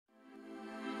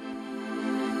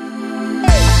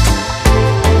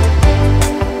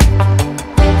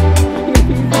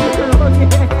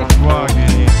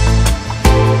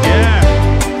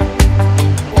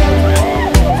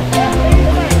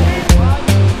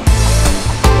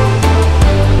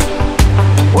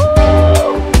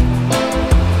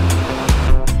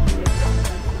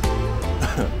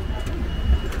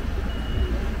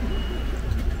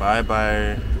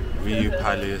by RIU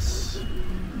Palace.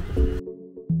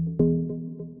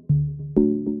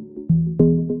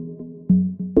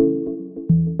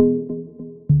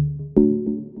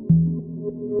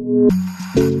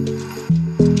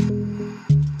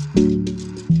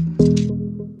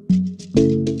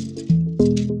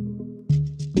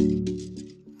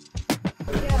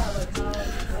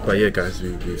 But yeah guys,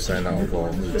 we've signed out of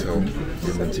our hotel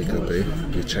in Montego Bay.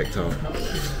 We checked out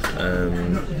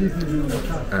and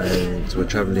we're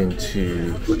travelling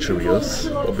to Ocho Rios,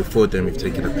 but before then we've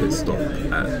taken a pit stop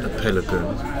at the Pelican.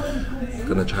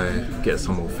 Gonna try get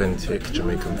some authentic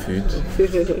Jamaican food.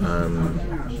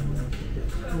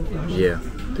 Yeah,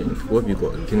 I think, what have you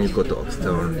got? Kenny's got the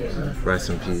oxtail and rice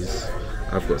and peas.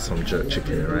 I've got some jerk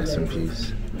chicken and rice and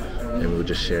peas, and we'll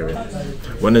just share it.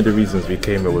 One of the reasons we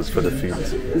came here was for the food,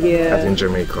 as in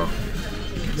Jamaica.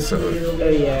 So. Oh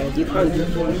yeah, you can't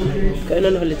going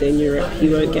on holiday in Europe.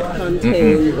 You won't get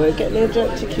plantain, you won't get no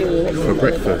jerk chicken for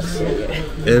breakfast.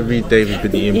 Every day we've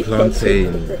been eating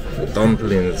plantain,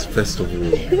 dumplings,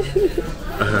 festival.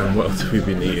 What else have we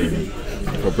been eating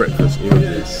for breakfast? All of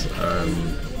this.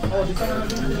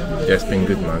 Yeah, it's been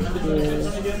good, man.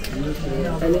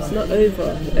 Yeah. And it's not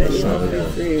over. It's not over.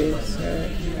 Through, so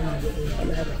I'm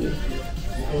happy.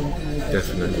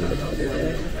 Definitely.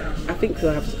 I think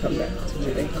we'll have to come back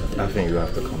today. I think we'll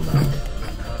have to come back.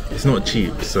 It's not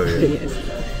cheap, so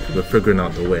we're figuring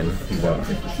out the when. But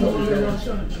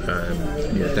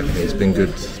yeah, definitely, it's been good.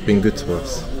 It's been good to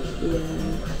us. Yeah.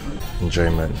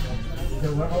 Enjoyment.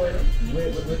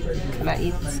 Can I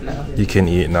eat this now? You can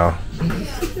eat now.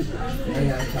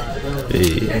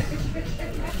 Hey.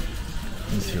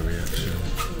 What's your reaction?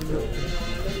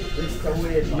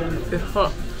 It's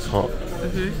hot. It's hot.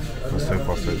 But so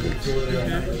far so good.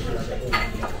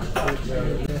 I'm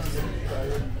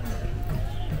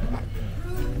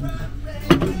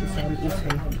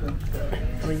eating.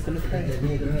 Are you gonna pray?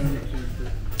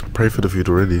 Pray for the food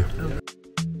already.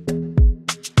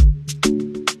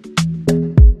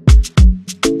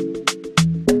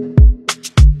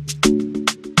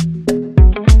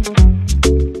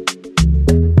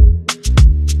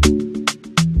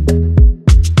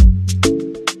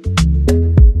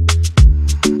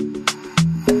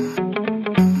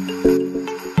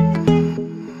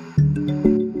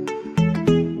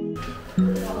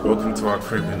 Welcome to our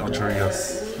crib in Ocho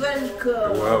Rios.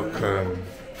 Welcome. Welcome.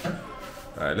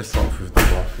 Alright, let's start off with the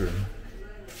bathroom.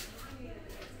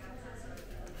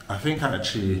 I think I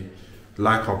actually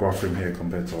like our bathroom here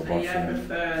compared to our bathroom. Yeah, I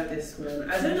prefer this one.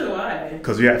 I don't know why.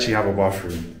 Because we actually have a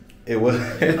bathroom. It was.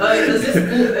 Oh, it was just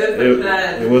open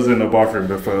plan. It wasn't a bathroom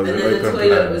before. It was and an then open the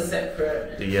toilet plan. was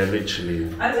separate. Yeah,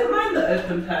 literally. I didn't mind the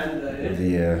open plan though.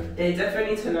 Yeah. They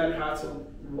definitely need to learn how to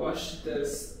wash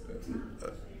this.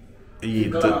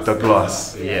 The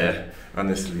glass. Yeah.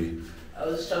 Honestly. I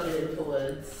was struggling for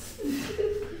words.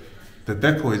 The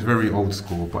decor is very old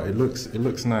school, but it looks nice. It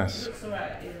looks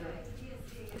alright, yeah.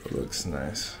 It looks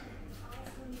nice.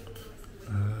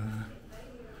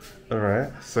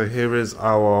 Alright, so here is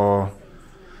our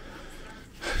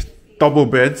double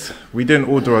bed. We didn't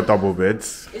order a double bed.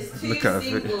 It's two Look at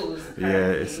singles. it.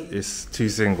 Yeah, it's two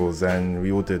singles, and we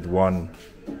ordered one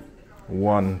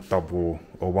double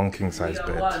or one king size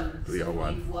bed. We are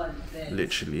one.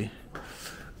 Literally.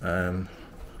 Our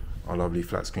lovely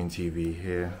flat screen TV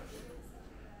here.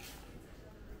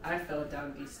 I fell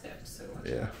down these steps, so watch.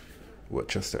 Yeah.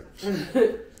 Watch your steps.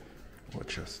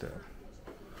 Watch your step.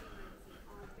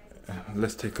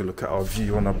 Let's take a look at our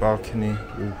view on the balcony.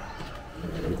 Ooh,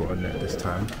 we got a net this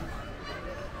time.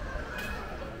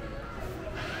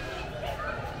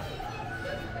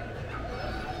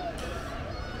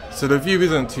 So the view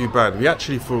isn't too bad. We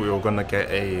actually thought we were gonna get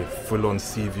a full-on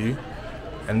sea view,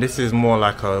 and this is more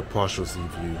like a partial sea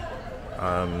view.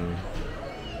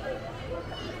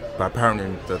 But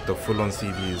apparently the full-on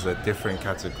sea view is a different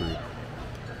category.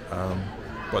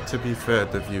 But to be fair,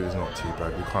 the view is not too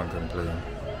bad. We can't complain.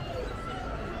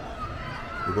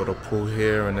 We've got a pool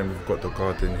here, and then we've got the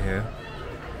garden here.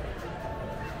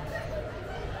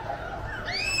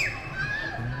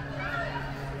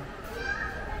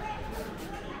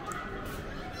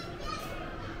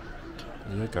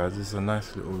 Yeah guys, this is a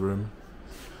nice little room.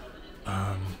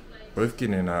 Both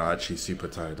Guinea and I are actually super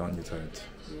tired, aren't you tired?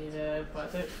 Yeah, but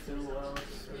I don't feel well. So.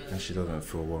 And she doesn't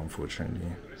feel well,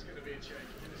 unfortunately.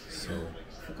 So.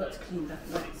 Forgot to clean that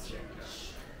nice.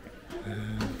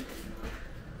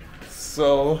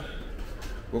 So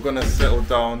we're gonna settle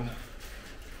down,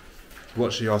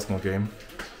 watch the Arsenal game,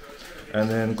 and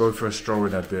then go for a stroll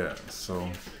in a bit. So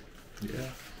yeah.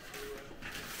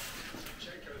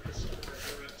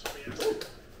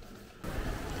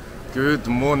 Good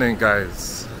morning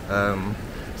guys.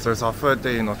 So it's our third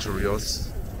day in Ocho Rios.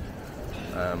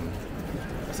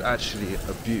 It's actually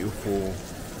a beautiful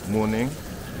morning.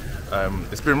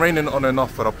 It's been raining on and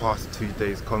off for the past 2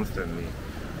 days constantly.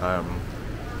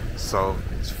 So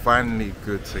it's finally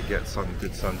good to get some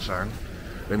good sunshine.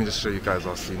 Let me just show you guys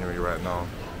our scenery right now.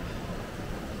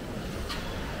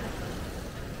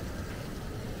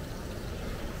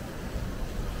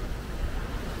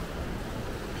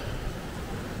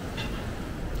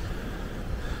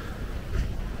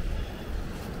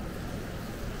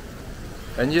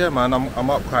 And yeah, man, I'm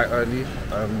up quite early.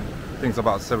 I think it's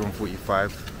about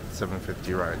 7:45,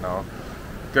 7:50 right now.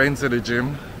 Going to the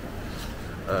gym.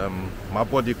 My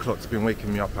body clock's been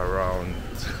waking me up around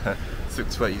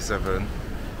 6:37.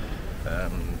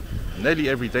 Nearly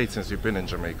every day since we've been in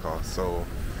Jamaica. So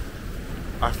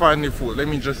I finally thought, let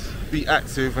me just be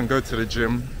active and go to the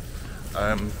gym.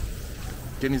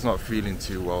 Guinea's not feeling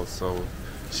too well, so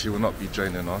she will not be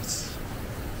joining us.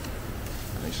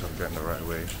 Make sure I'm getting the right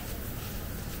way.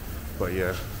 But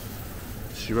yeah,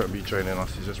 she won't be joining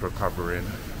us, she's just recovering.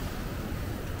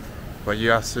 But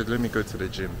yeah, I said let me go to the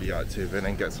gym, be active, and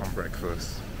then get some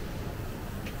breakfast.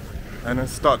 And then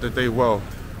start the day well.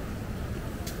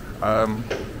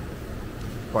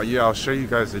 But yeah, I'll show you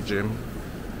guys the gym.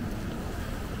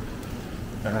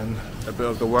 And a bit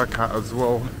of the workout as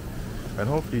well. And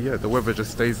hopefully, yeah, the weather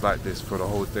just stays like this for the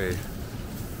whole day.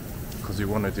 Because we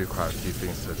want to do quite a few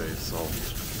things today, so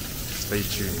stay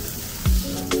tuned.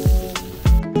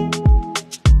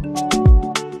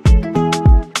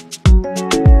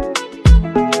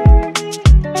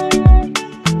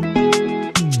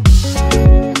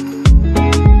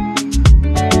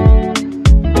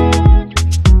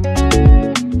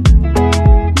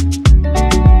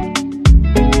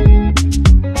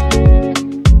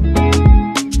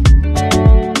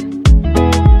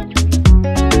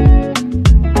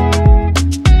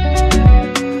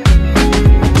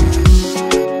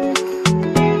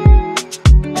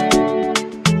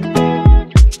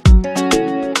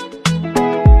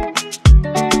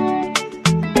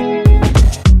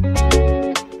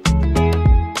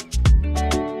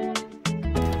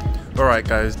 Alright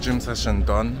guys, gym session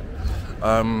done.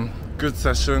 Good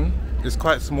session. It's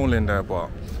quite small in there, but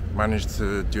managed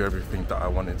to do everything that I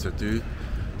wanted to do.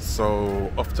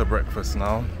 So off to breakfast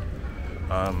now.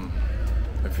 I'm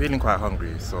feeling quite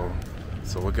hungry, so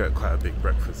we'll get quite a big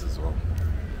breakfast as well.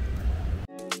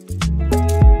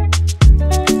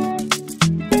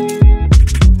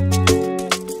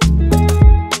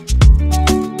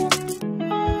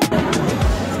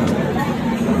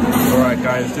 Alright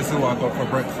guys, this is what I got for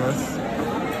breakfast.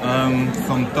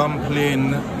 Some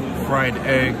dumpling, fried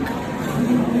egg.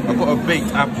 I got a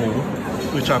baked apple,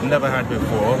 which I've never had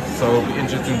before, so it'll be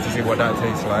interesting to see what that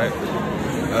tastes like.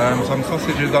 Some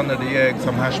sausages under the egg,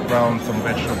 some hash browns, some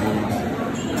vegetables.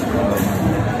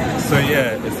 So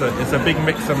yeah, it's a big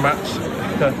mix and match.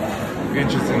 It'll be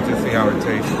interesting to see how it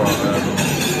tastes, but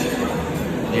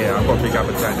yeah, I've got a big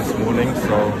appetite this morning,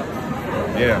 so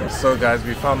yeah. So guys,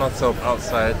 we found ourselves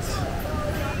outside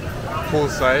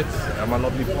poolside, and my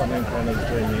lovely partner in crime is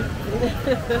joining me.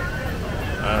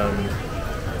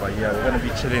 But yeah, we're gonna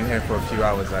be chilling here for a few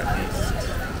hours at least.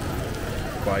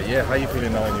 But yeah, how you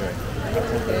feeling now anyway?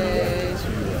 Okay. I'm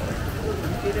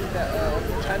feeling better.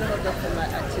 I'm trying to hold off on my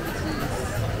activities.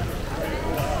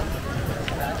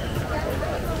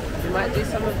 We might do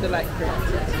some of the like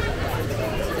activities.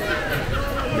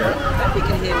 Yeah. I hope you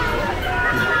can hear me.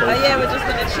 Oh yeah, we're just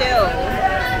gonna chill.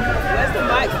 Where's the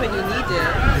mic when you need it?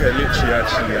 Yeah, literally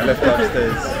actually. I left it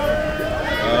upstairs.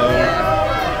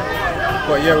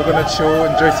 But yeah, we're gonna chill,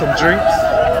 enjoy some drinks.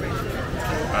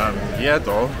 Yeah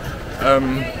though.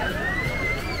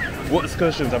 What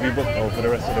excursions have you booked though for the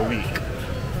rest of the week?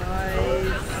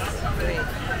 Guys, wait.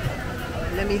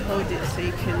 Let me hold it so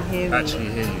you can hear me. Actually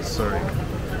hear you, sorry.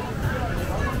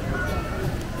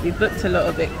 We booked a lot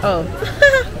of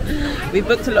we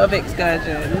booked a lot of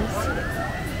excursions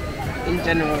in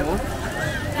general.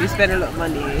 We spent a lot of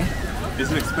money.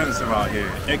 It's expensive out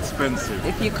here. Expensive.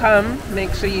 If you come,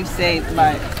 make sure you've saved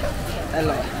like a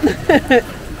lot.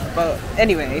 But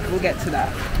anyway, we'll get to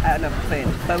that at another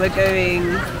point. But we're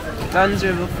going Guns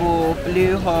River Fall,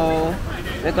 Blue Hole.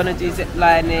 We're gonna do zip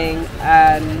lining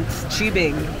and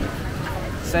tubing.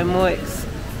 So more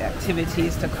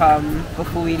activities to come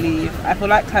before we leave. I feel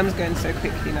like time's going so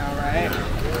quickly now, right?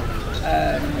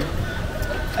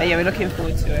 Yeah, we're looking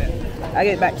forward to it. I'll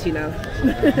get back to you now.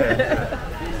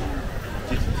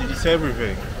 Did you say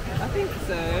everything? I think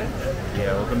so.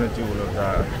 Yeah, we're gonna do all of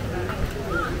that.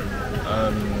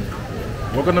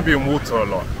 We're gonna be in water a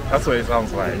lot. That's what it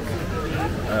sounds like.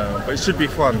 But it should be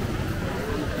fun.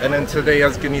 And then today,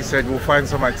 as Guinea said, we'll find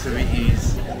some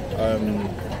activities in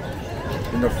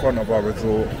the front of our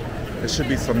resort. There should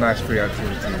be some nice free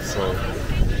activities, so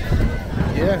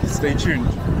yeah, stay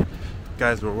tuned.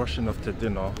 Guys, we're rushing off to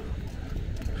dinner.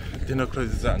 Dinner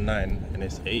closes at 9 and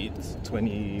it's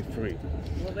 8:23.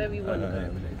 Well, where we want to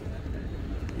go.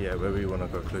 Yeah, where we want to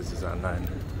go closes at 9.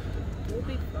 We'll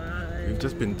be fine. We've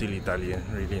just been dilly-dallying,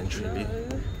 really and truly.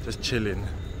 Just chilling.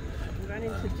 We ran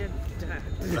into Dad.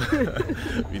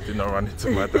 We did not run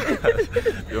into my dad.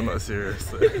 You're not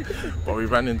serious. But we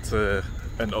ran into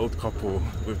an old couple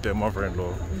with their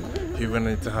mother-in-law who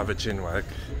wanted to have a chinwag.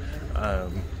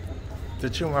 The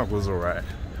chinwag was alright.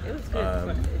 It was good,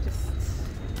 but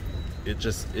it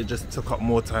just took up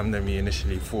more time than we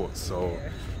initially thought. So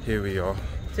here we are.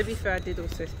 To be fair, I did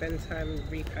also spend time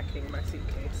repacking my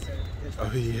suitcase. So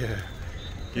oh yeah.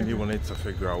 Guinea wanted to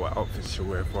figure out what outfits she'll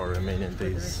wear for our remaining days.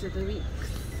 the rest of the week.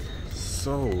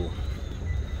 So,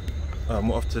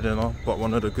 we're off to dinner, but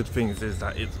one of the good things is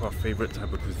that it's our favourite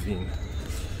type of cuisine,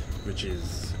 which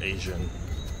is Asian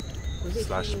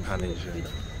slash Pan Asian.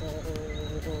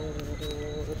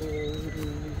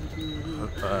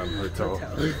 Hotel.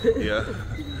 Yeah.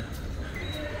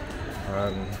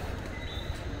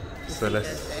 So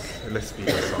let's speed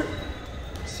this up.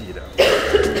 See you there.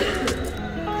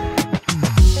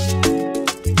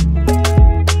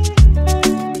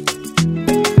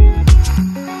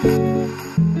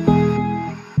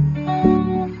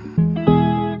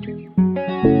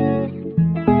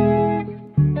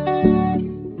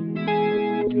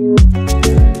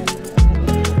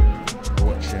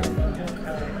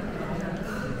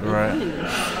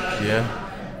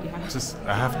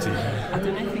 I have to. I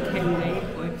don't know if it came late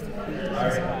or if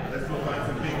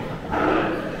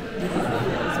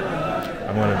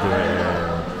I'm gonna do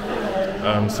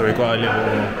it. So we got a little.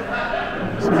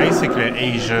 It's basically an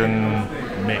Asian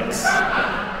mix.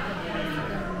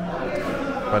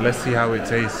 But let's see how it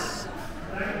tastes.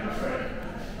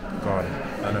 God,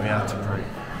 I know we have to pray.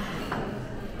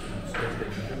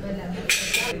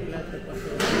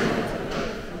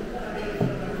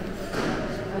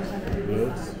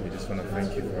 We just want to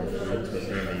thank you for our food. We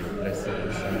pray that you bless it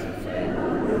and sanctify it.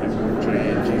 And we enjoy it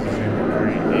in Jesus' name we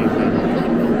pray. Amen.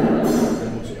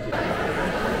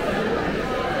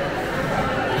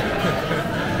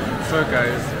 So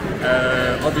guys,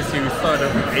 obviously we started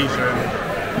off with Asian,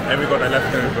 then we got the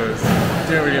leftovers.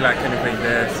 Didn't really like anything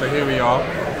there, so here we are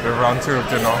with round 2 of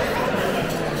dinner.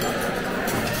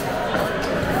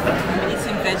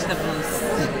 eating vegetables.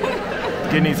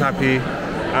 Guinea's happy,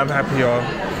 I'm happier.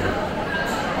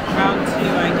 Round 2,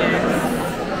 I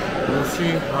guess. We'll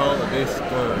see how this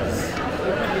goes.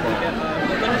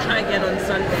 We're going to try again on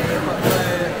Sunday, but go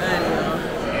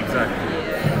earlier. Exactly.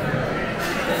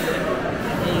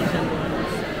 The Asian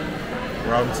ones.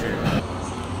 Round 2.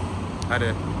 Hi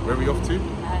there. Where are we off to? I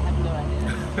have no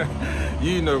idea.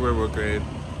 You know where we're going.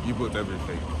 You booked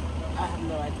everything. I have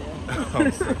no idea.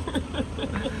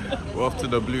 We're off to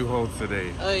the Blue Hole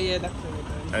today. Oh yeah, that's where we're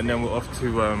going. And then we're off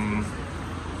to where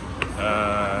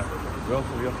else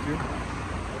are we off to?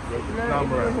 Now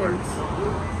we're at work.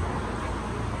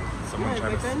 Someone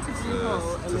trying to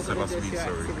sell us weed,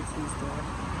 sorry.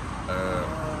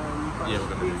 Yeah, we're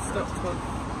gonna do that. Stopped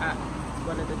off at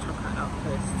one of the Chukka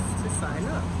outposts to sign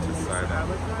up. To sign up.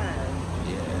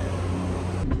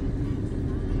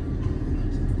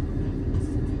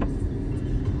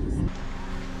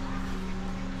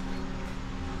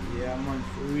 Yeah, man,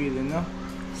 for real, you know?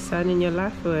 Signing your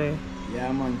life away.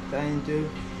 Yeah, man, trying to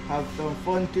have some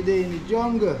fun today in the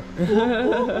jungle.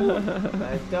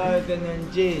 Like Tarzan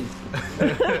and Jane.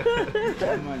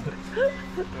 Yeah, man.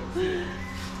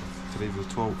 Today's the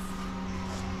 12th.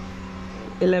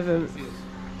 11th.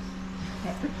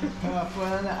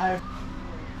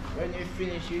 When you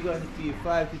finish, you're gonna feel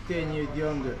 5 to 10 years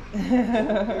younger.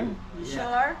 You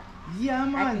sure? Yeah,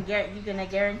 man. You're gonna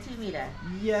guarantee me that?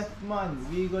 Yes, man.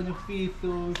 We're gonna feel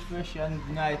so fresh and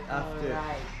night after.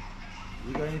 Alright.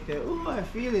 You're gonna say, oh, I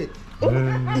feel it.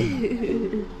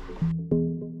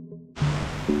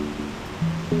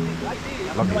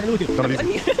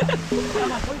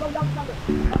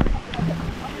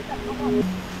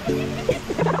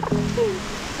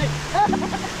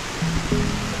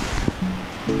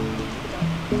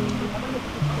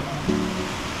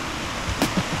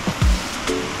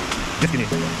 Yes, Guinea.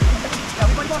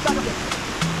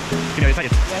 Guinea, are you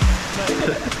excited?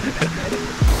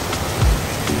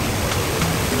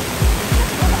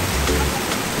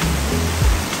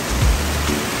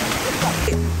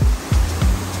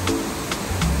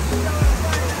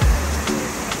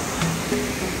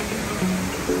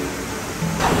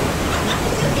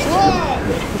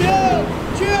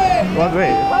 One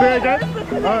way. Say again.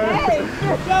 Jump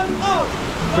out.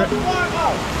 One more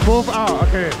out. Both out.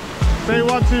 Okay. Say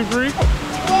 1, 2, 3.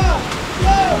 1,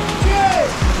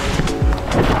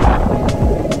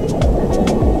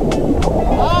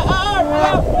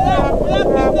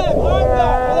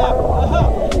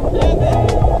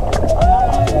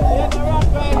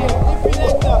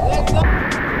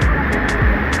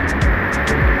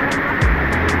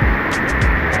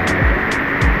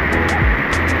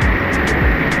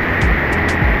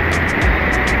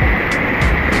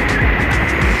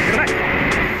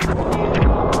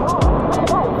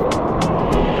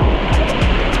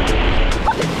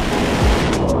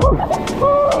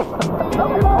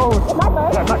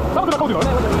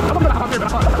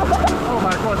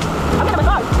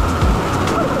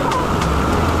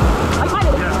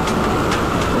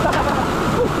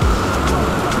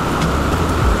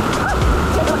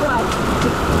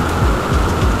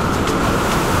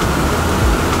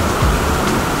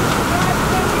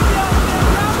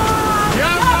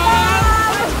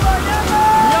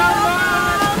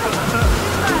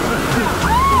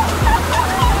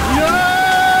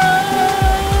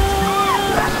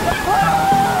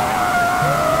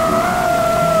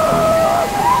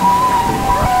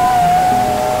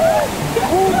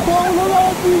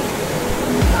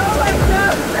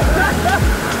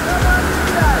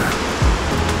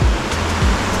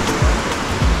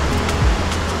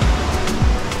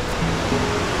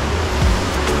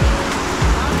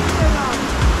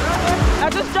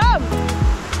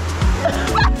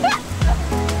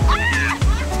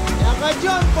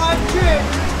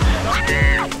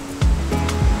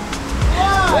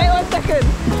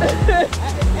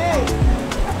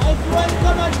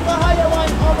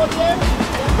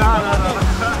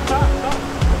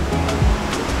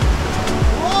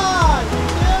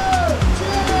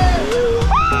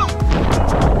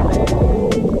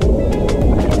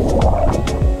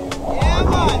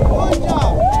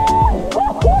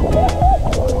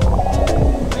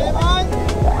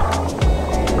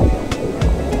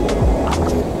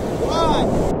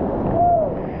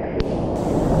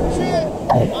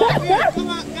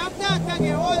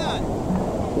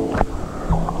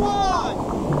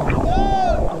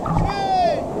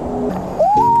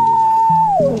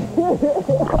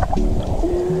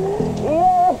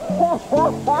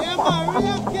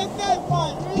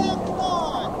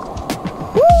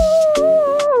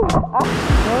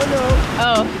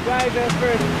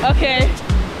 Okay.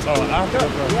 Oh, after.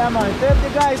 yeah, man. So if the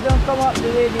guys don't come up, the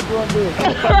lady don't do it.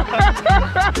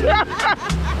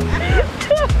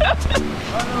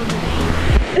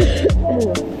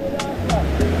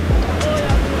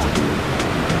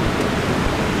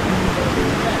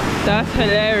 That's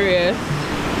hilarious.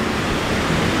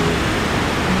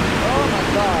 Oh my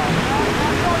god.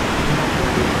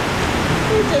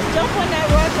 You just jump on that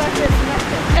rock like it's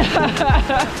nothing.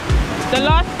 The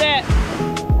last step.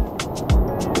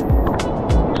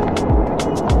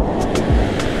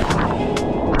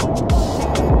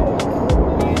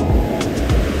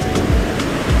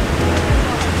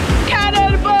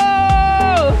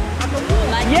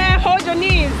 Yeah, hold your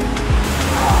knees.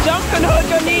 Jump and hold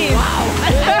your knees. Wow.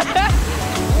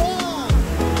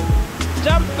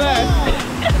 Jump first.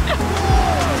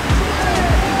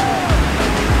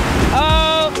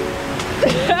 Oh.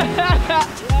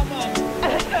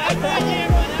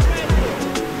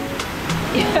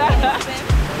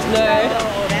 No.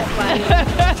 Oh, that's funny.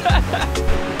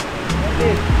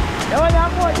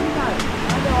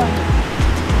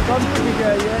 Come to the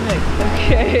girl, you're next.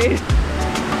 Okay.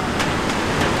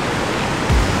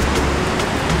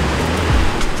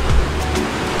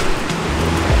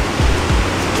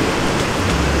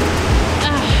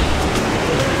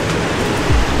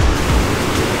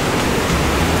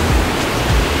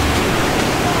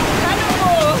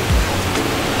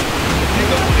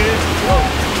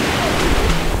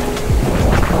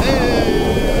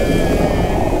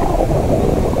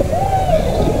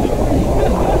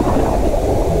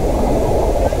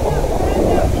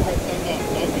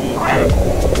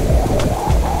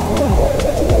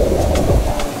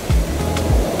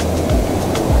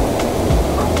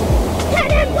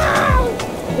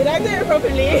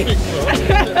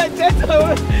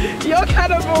 Your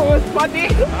cannonball was funny. I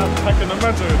can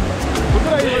imagine. What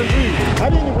did I even do? I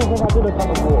didn't even think I did a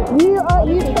cannonball.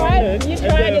 You tried and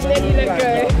then you let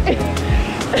go.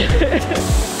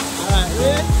 Alright,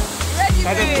 ready? I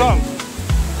just jumped.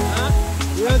 Huh?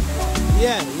 Good?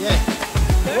 Yeah.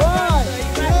 1,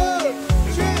 2,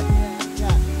 3.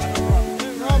 Yeah.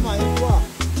 No man, you walk.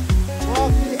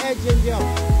 Walk to the edge and jump.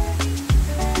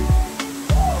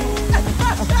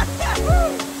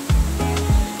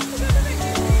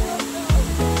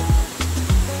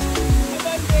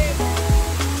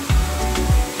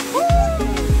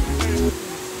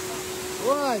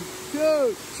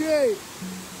 2, 3.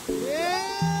 Yeah!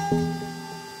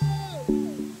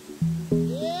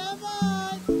 Yeah,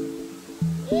 man!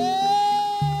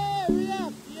 Yeah! We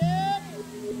up! Yeah!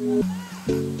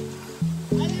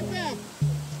 And you back?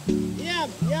 Yeah,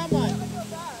 yeah, man!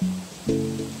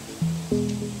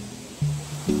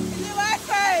 Is it my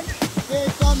phone? Say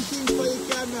something for your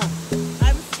camera.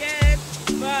 I'm scared,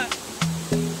 but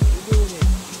You're doing it.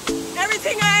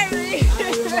 everything I read.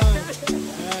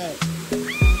 Alright.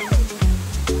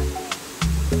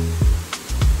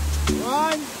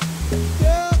 One, 2,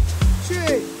 3.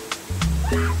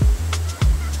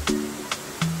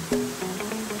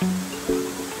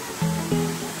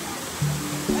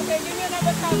 Okay, give me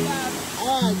another countdown.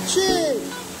 Alright, 3,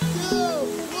 2,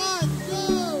 1, go!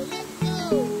 Let's go!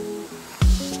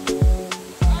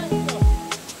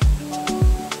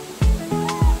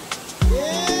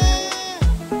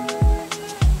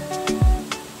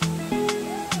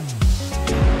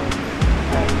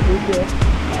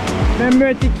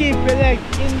 Remember to keep your leg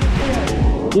in the air.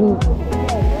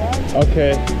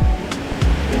 Okay.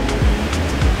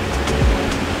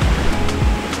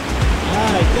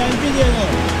 Alright, turn video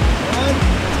now. 1,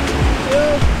 2,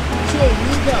 3,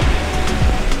 lead up.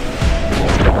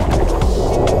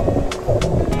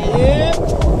 Yep.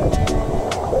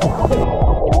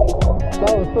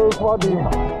 That was so funny.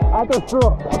 I just threw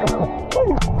up.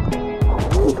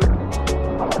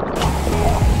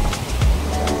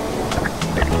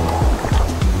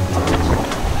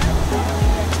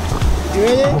 You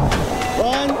ready?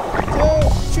 1, 2,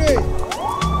 3.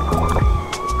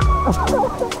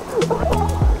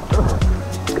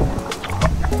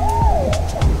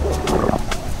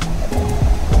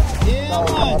 Yeah,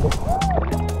 man.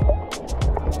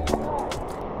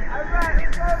 Alright,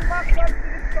 we're going back up to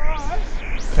the stars.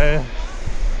 Okay.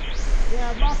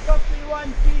 Yeah, back up in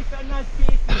one piece and not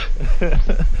pieces.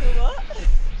 What?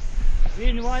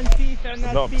 In one piece and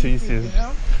not, Not pieces. pieces. You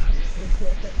know?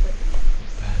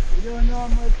 You don't know I'm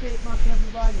gonna take back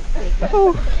everybody.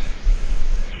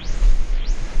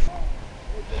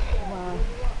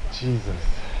 Jesus.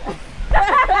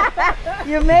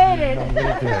 You made it. I'm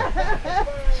gonna do it.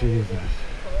 Jesus.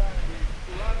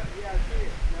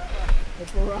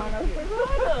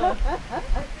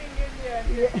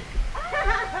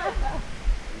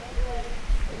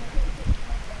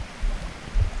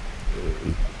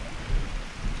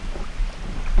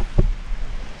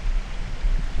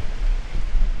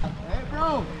 Hey,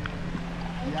 bro.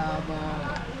 Yeah,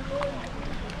 man.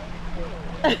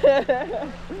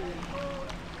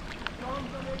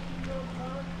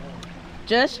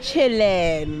 Just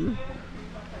chilling.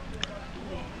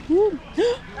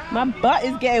 My butt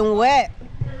is getting wet.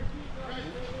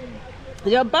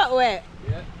 Your butt wet?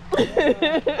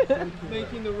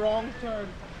 Making the wrong turn.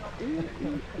 You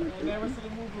never see the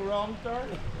move the wrong turn?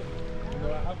 No,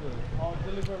 I haven't. All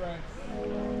deliverance.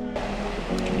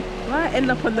 Why end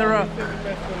up on the rock?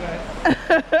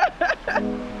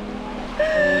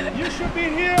 You should be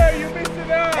here, you missed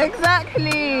it out.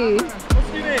 Exactly.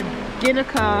 What's your name?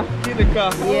 Ginnaka.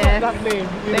 Jednka. Yes. That name.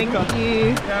 Thank Jednka.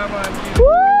 you. Yeah, man.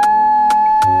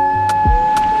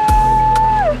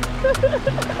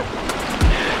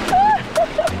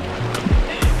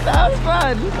 That was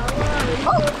fun.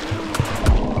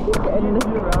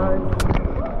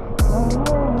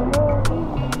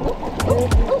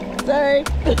 Sorry.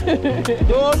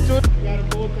 Don't do it. You gotta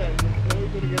go there. You're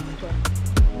gonna get stuck.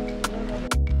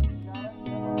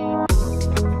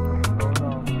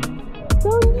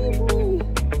 Don't leave me.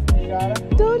 You got it?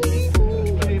 Don't leave me.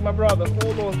 Hey, my brother,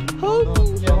 hold on. Hold me.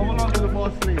 Yeah, hold on to the ball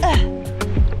sleeve.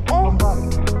 Come back.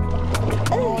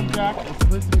 Come on, Jack. It's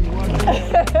supposed to be one thing.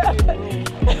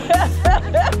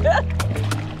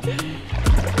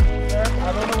 Sir, I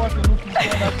don't know what you're looking for.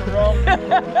 That's the wrong one.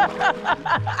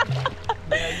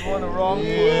 Yeah, you want the wrong one.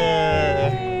 Yeah.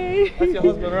 That's your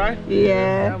husband, right?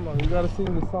 Yeah. Come on, you gotta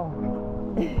sing the song.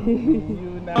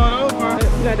 You now. Over. I'm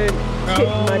gonna tip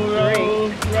my drink.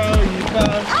 Roll, you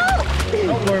bounce.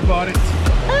 Don't worry about it.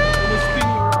 It'll spin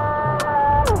you.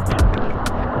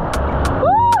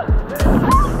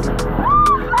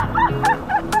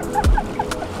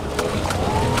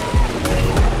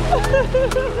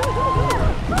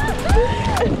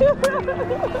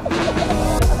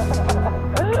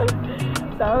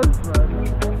 That was fun.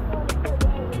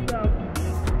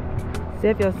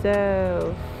 Save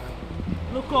yourself.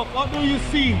 Look up, what do you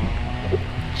see?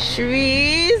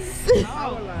 Trees.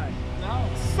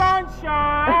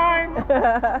 Sunshine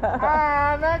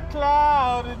on a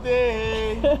cloudy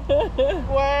day.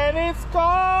 When it's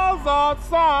cold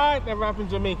outside. Never happened in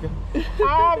Jamaica.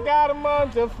 I've got a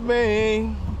month of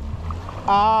May.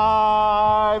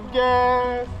 I've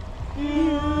guessed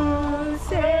you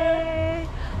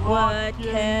What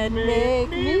can make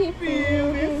me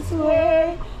feel this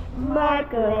way, my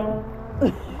girl?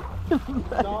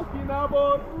 Talking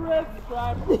about red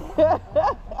stripe.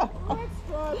 Red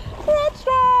stripe. Red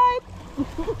stripe.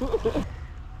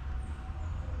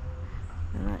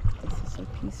 Alright, this is so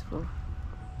peaceful.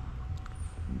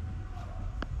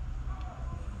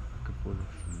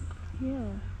 Yeah.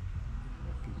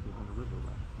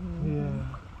 Yeah.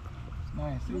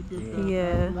 Nice.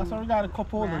 Yeah. That's why we got a cup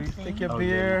holder. You Rafting. take your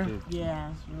beer.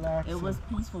 Yeah, Relax. it was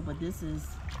peaceful, but this is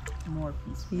more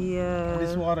peaceful. Yeah.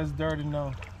 This water's dirty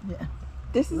now. Yeah.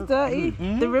 This is dirty.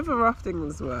 The river rafting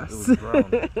was worse.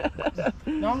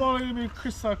 Normally it'll be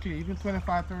crystal clear. Even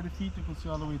 25, 30 feet you can see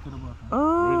all the way to the bottom. One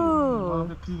Oh. of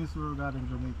the cleanest river we got in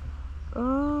Jamaica.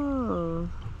 Oh.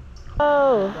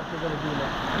 Oh. That's what we're gonna do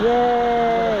now.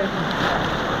 Yay.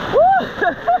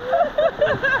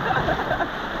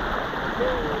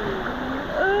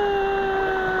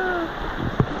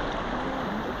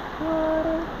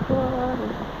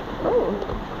 Oh.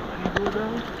 You go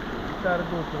down, you gotta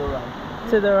go to the right.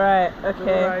 To the right, To the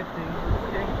okay. right thing.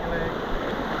 Yank your leg.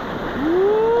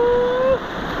 Woo!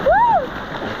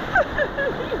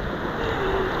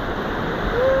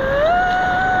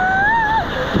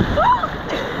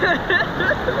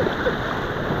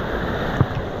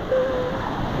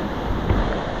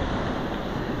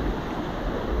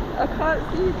 I can't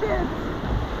see this.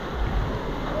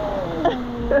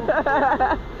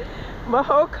 My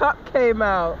whole cup came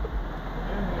out.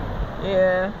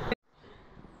 Yeah.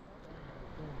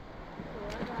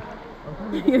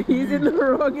 You're using the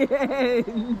wrong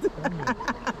end.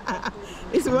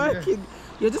 It's working.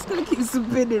 You're just gonna keep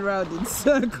spinning around in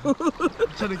circles. I'm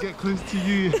trying to get close to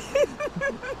you.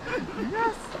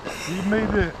 Yes! We made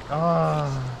it. Ah.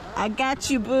 I got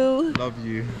you, boo. Love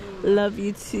you. Love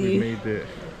you too. We made it.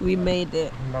 We made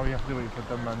it. Now we have to wait for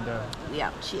the man there.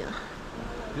 Yeah, chill.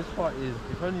 This part is,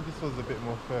 if only this was a bit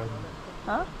more firm.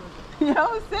 Huh? Yeah,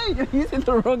 I was saying you're using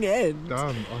the wrong end.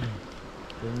 Damn. Oh.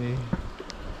 Let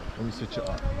me switch it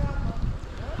up.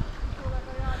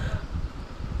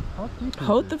 How deep is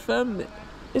Hold it? the firm.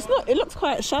 It's not. It looks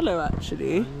quite shallow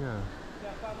actually. Yeah.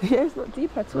 Yeah, it's not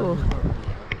deep at all.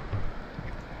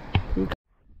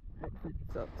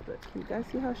 But can you guys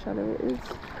see how shallow it is?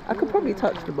 I could probably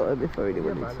touch the bottom if I really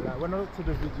wanted Man, to. like, when I looked at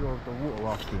the video of the water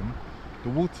rafting, the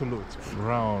water looked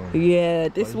brown. Yeah,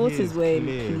 this But water's here's way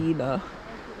clear. cleaner.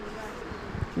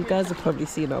 You guys have probably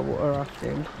seen our water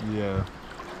rafting. Yeah.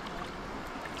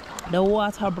 The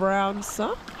water brown,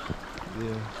 sir.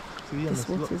 Yeah. So yeah, This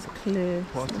there's water's clear.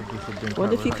 parts of this have been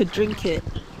Wonder quite if you could relaxing. drink it.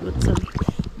 Want some?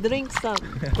 Drink some.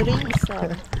 Drink some.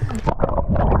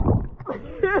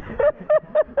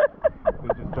 We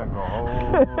just drank a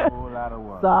whole lot of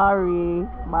water. Sorry,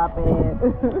 my bad.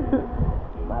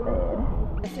 My bad.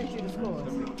 I sent you the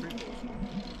scores.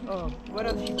 Oh, what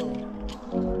else you got?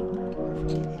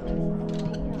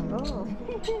 Oh.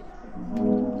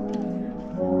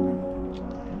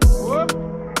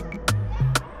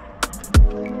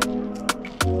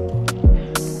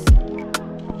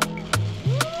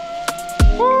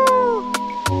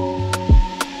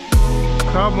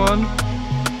 Come on.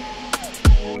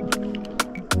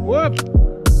 Whoop.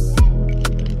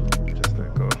 Just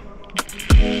let go.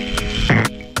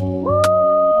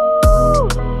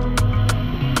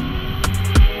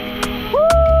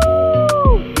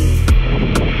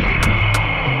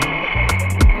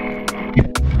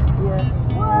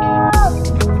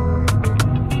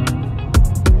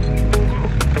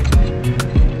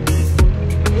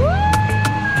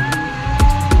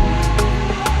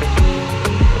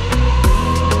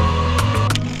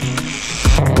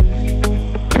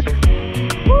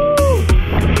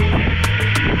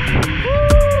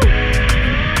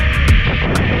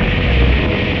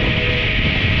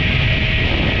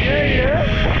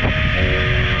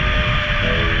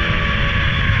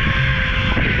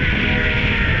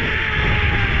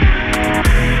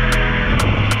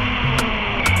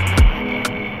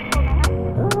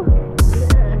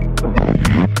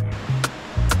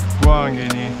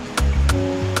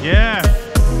 Yeah.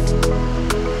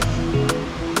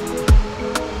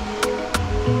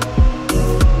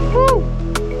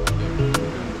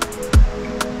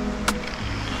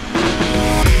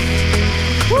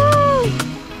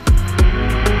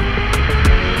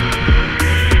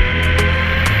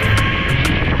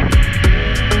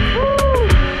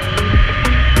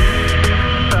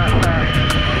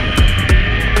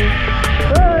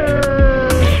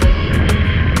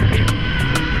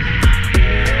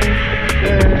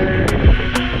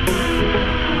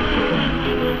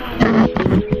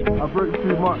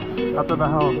 I don't know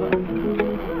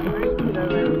how.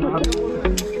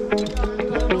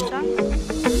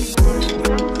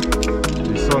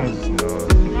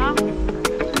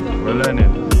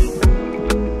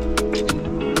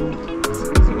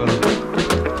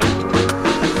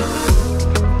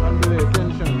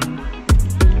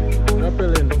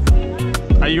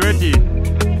 you ready?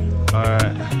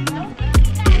 Alright.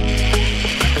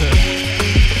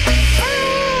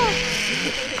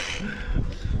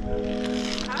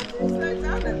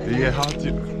 Yeah, how do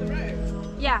you...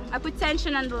 Yeah, I put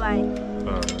tension on the line.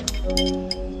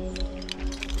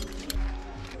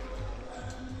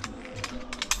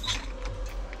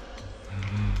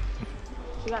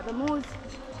 You got the moves.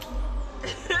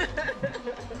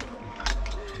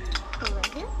 Come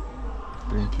right here.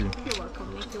 Thank you. You're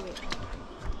welcome. Make your way.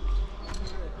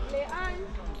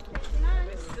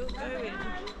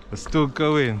 We're still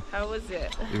going. How was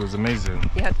it? It was amazing.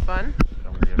 You had fun?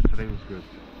 Oh, yeah, today was good.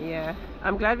 Yeah.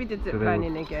 I'm glad we did zip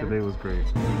lining again. Today was great.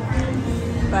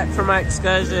 Back from our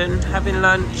excursion, having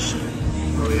lunch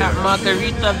at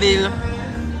Margaritaville.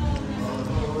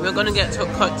 We're gonna get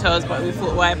cocktails, but we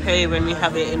thought why pay when we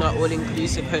have it in our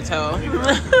all-inclusive hotel.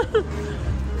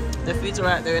 The food's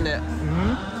right there, innit?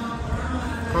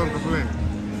 Can't complain.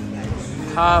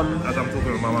 As I'm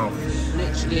talking with my mouth.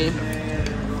 Literally.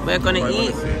 We're gonna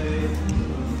eat.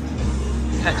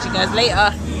 Catch you guys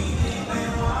later.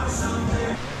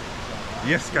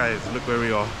 Yes guys, look where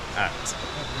we are at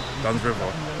Duns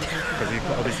River, because you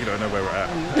obviously don't know where we're at.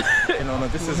 You know,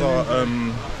 this is our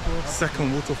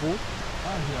second waterfall.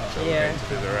 So we're going to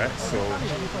visit, right? So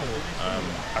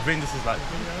I think this is like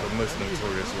the most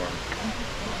notorious one.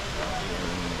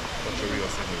 Ocho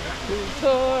Rios anyway.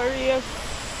 Notorious.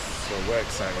 So we're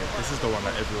excited. This is the one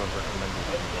that everyone's recommended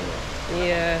that we go on.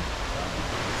 Yeah.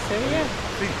 So yeah.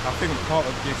 I think part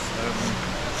of this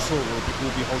tour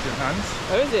will be holding hands.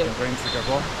 Oh, is it? And going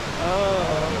together. Oh.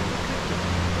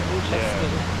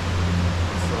 Interesting.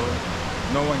 Yeah. So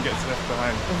no one gets left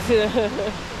behind.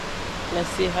 Let's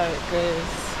see how it goes.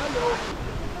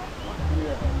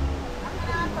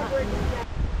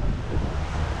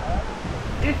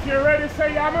 If you're ready,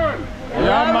 say yeah man.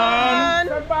 Yeah man.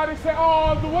 Somebody say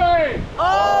all the way.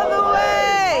 All the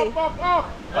way. Up, up, up.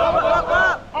 Up, up,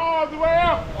 up. All the way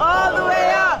up. All the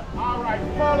way up. All right,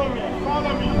 follow me,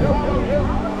 follow me, follow me.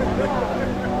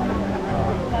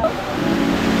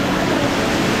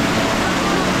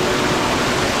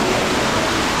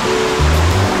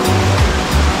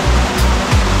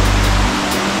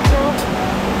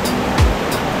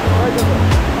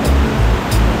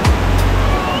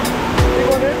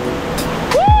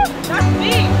 That's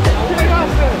me.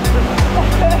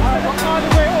 All the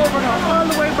way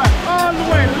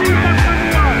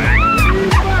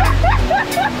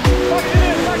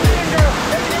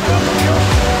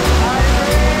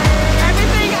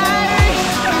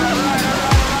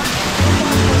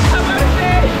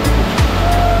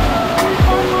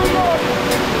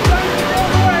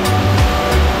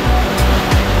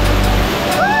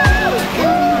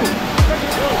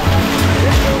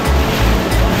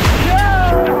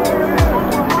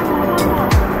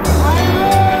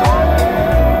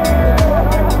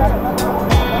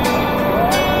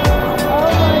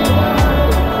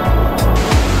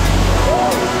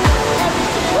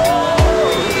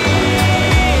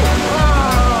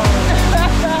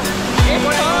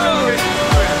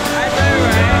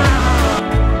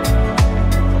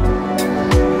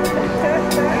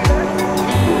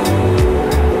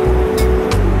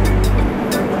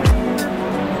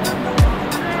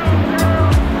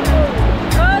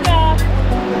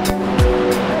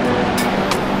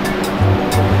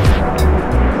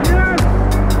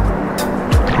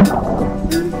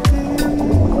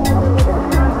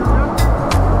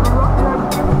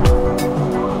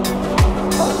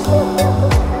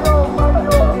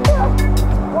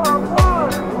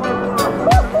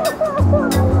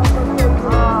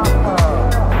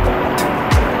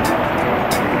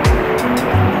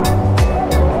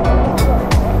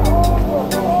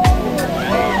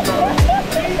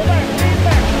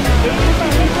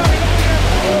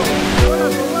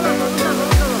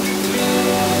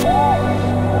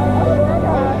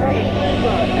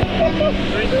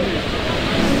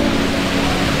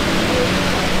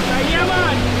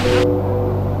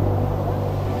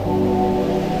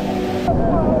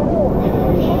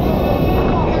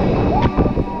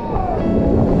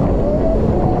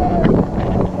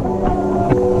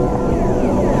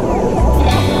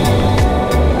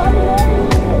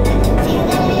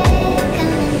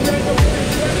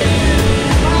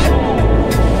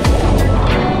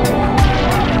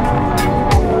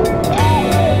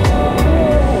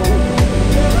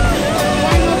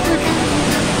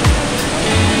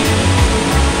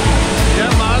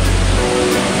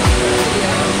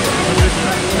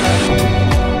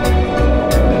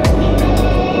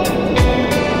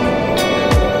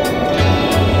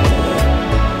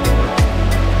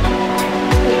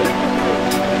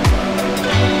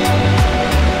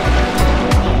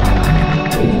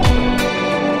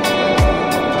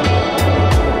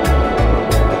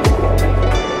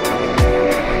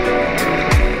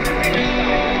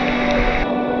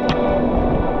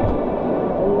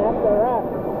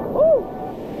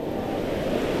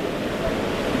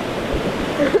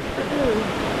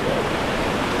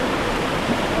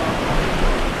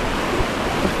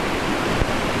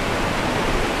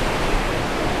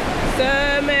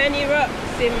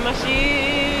missing my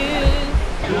shoes.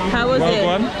 How was it?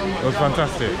 It was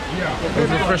fantastic. It was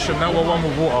refreshing. Now we're one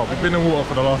with water. We've been in water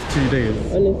for the last 2 days.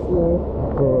 Honestly.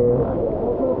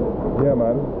 Yeah,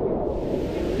 man.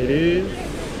 It is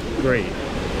great.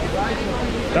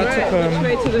 That took Which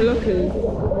way to the lockers?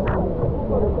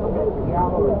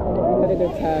 Had a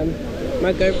good time.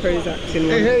 My GoPro's acting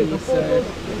wonky, so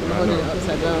I'm holding it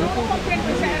upside down.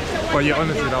 But yeah,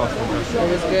 honestly, that was fantastic. It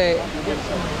was great.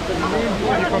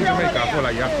 When you come to Jamaica, I feel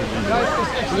like you have to do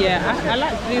this. Yeah, I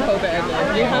like Blue Hole better though.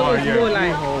 Blue Hole was more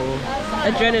like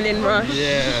adrenaline rush.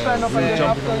 Yeah, we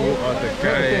jump in the water, the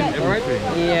guy, everything.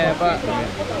 Yeah, but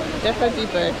definitely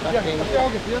both, I think.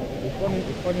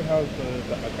 It's funny how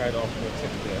the guide asked for a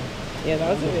tip there. Yeah, that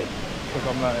was a bit. Because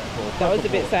I'm like, That was a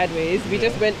bit sideways. We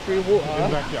just went through water.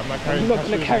 Exactly, I'm like, I'm not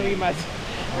gonna carry my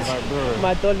like, bro.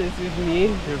 my dollars with me.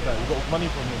 He was like, you got money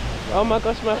from him. Like, Oh my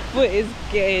gosh, my foot is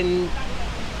getting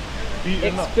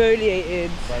beaten up exfoliated.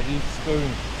 by these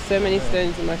stones. So many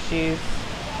stones in my shoes.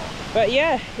 But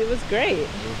yeah, it was great. It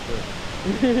was good.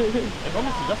 And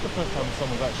honestly, that's the first time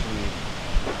someone's actually,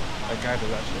 a guy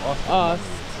that's actually asked.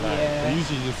 Like, Yeah. They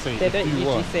usually just say, They if don't you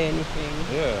usually want. say anything.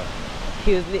 Yeah,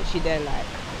 He was literally there like,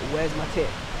 where's my tip?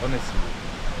 honestly.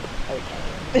 Okay.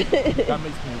 That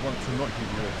makes me want to not give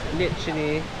you a tip.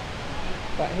 Literally.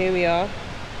 But here we are.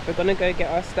 We're gonna go get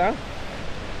our stuff.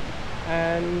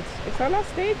 And it's our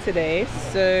last day today,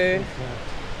 so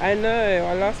I know,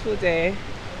 our last full day.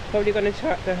 Probably gonna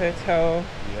check out the hotel,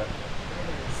 Yeah.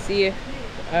 see if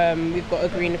we've got a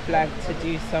green flag to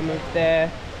do some of their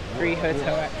free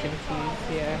hotel activities.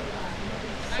 Yeah.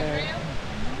 So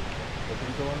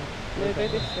no, go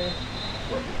this way.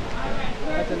 I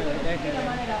don't know where they're going.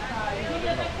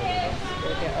 Go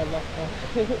get our locker.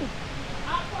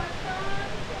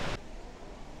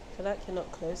 I feel like you're not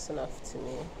close enough to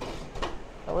me.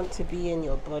 I want to be in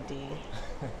your body.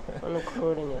 I want to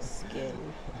crawl in your skin.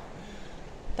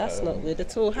 That's not weird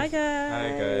at all. Hi guys.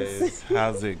 Hi guys,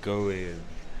 how's it going?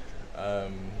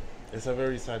 It's a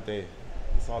very sad day.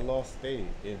 It's our last day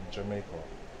in Jamaica.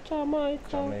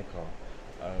 Jamaica.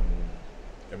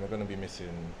 And we're gonna be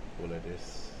missing all of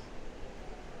this.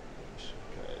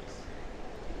 Guys,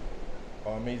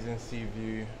 our amazing sea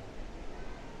view,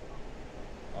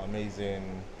 our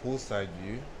amazing poolside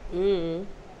view.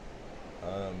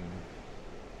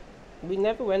 We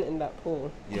never went in that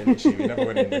pool. Yeah, literally, we never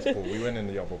went in this pool. We went in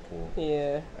the other pool.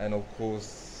 Yeah. And of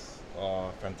course,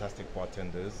 our fantastic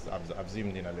bartenders. I've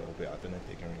zoomed in a little bit. I don't know if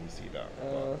they can really see that.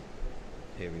 But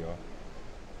here we are.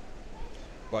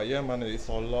 But yeah, man, it's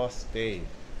our last day.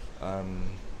 And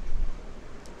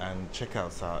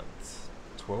checkout's at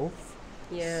 12.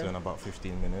 Yeah. So in about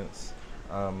 15 minutes.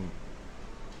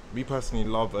 We personally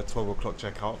love a 12 o'clock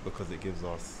checkout because it gives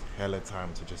us hella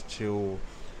time to just chill,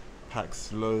 pack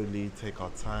slowly, take our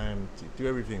time, to do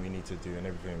everything we need to do and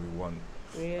everything we want.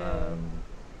 Yeah.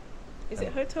 Is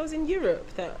it hotels in Europe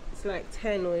that it's like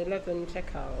 10 or 11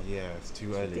 checkout? Yeah, it's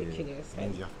too It's early. ridiculous. It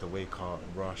means you have to wake up,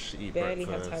 rush, eat Barely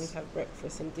breakfast. have time to have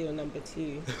breakfast and deal number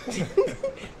 2.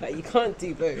 Like you can't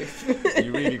do both.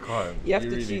 You really can't. You have to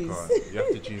really choose. Can't. You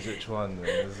have to choose which one. And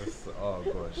it's just, oh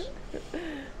gosh.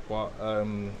 But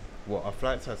our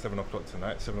flight's at 7 o'clock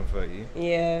tonight, 7:30.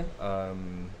 Yeah.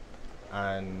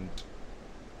 And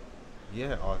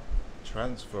yeah, our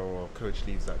transfer or coach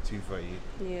leaves at 2:30.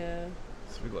 Yeah.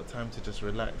 So we got time to just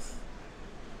relax,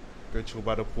 go chill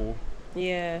by the pool,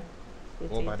 Yeah. We'll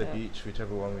or do by the that. beach,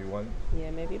 whichever one we want.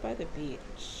 Yeah, maybe by the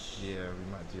beach. Yeah, we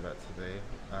might do that today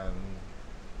and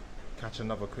catch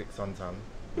another quick suntan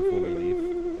before we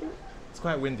leave. It's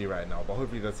quite windy right now, but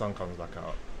hopefully the sun comes back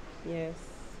out. Yes.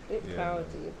 A bit Yeah.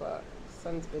 cloudy, but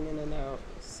sun's been in and out,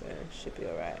 so should be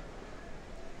alright.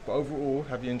 But overall,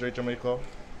 have you enjoyed Jamaica?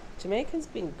 Jamaica's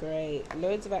been great.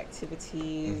 Loads of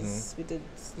activities. We did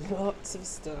lots of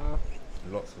stuff.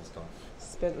 Lots of stuff,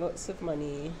 Spent lots of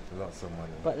money. lots of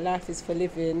money. But life is for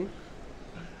living.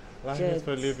 Life is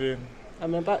for Jeds. living.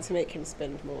 I'm about to make him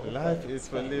spend more. Life but is it's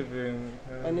for fine. living.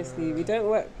 Honestly, we don't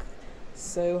work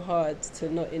so hard to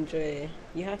not enjoy.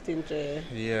 You have to enjoy.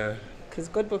 Yeah, Because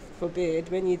God forbid,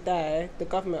 when you die, the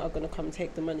government are going to come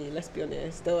take the money, let's be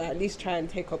honest. They'll at least try and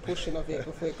take a portion of it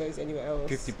before it goes anywhere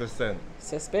else. 50%.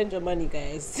 So spend your money,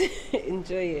 guys.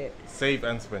 Enjoy it. Save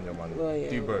and spend your money. Well, yeah,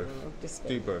 Do both. just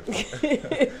Do spend.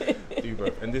 both. Do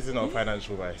both. And this is not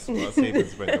financial advice, but save and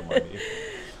spend your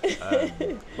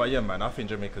money. But yeah, man, I think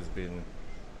Jamaica's been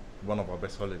one of our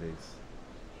best holidays,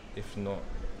 if not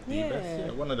the Yeah. best.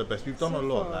 Yeah, one of the best. We've done So a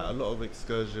lot, far. like a lot of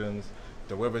excursions.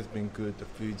 The weather's been good. The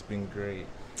food's been great.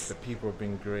 The people have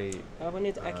been great. I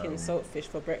wanted Akin saltfish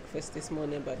for breakfast this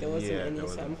morning, but there wasn't yeah, any, there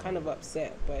so I'm wasn't. kind of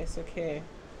upset, but it's okay.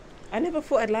 I never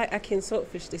thought I'd like ackee and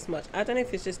saltfish this much. I don't know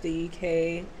if it's just the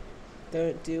UK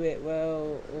don't do it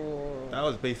well or... That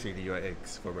was basically your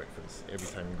eggs for breakfast every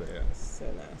time you got it. So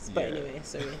nice. But anyway,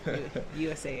 sorry, you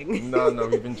were saying. No,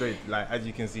 we've enjoyed, like, as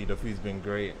you can see, the food's been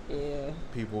great. Yeah.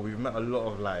 People, we've met a lot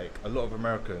of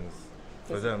Americans.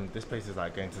 For them, this place is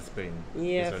like going to Spain.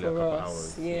 Yeah, it's only for a couple us.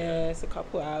 hours. Yeah, it's a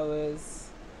couple hours.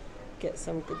 Get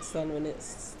some good sun when it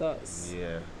starts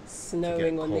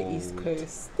snowing on the East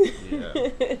Coast. Yeah.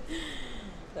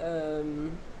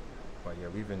 But yeah,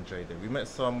 we've enjoyed it. We met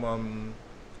some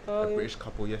a British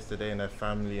couple yesterday and their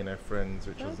family and their friends,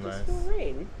 which was nice. Does it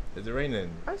rain? Is it raining?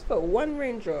 I just felt one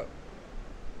raindrop.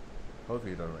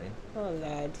 Hopefully it don't rain. Oh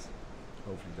lad.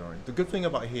 Hopefully it don't rain. The good thing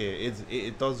about here is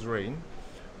it does rain,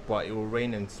 but it will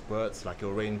rain in spurts. Like, it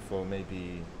will rain for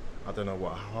maybe, I don't know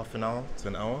what, half an hour to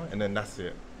an hour, and then that's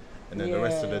it. And then the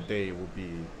rest of the day will be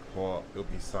hot, it'll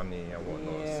be sunny and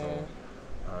whatnot. So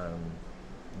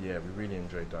yeah, we really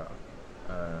enjoyed that.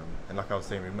 And like I was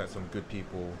saying, we met some good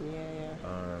people.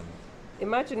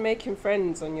 Imagine making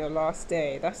friends on your last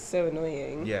day. That's so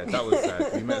annoying. Yeah, that was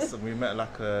sad. we met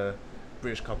like a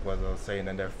British couple, as I was saying,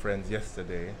 and their friends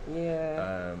yesterday.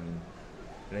 Yeah. And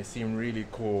they seem really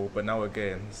cool, but now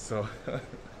again, so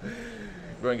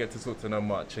we won't get to talk to them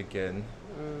much again.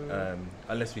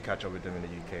 Unless we catch up with them in the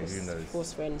UK. Who knows?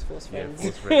 Force friends. Yeah,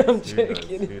 force friends. I'm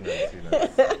joking. Who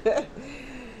knows?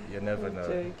 You never know.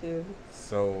 Joking.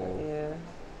 So, yeah.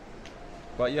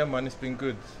 But yeah, man, it's been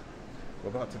good. We're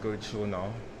about to go chill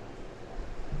now.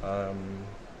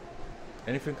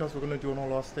 Anything else we're gonna do on our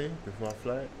last day before our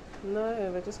flight?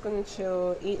 No, we're just gonna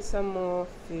chill, eat some more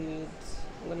food.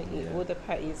 I'm gonna eat all the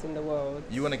patties in the world.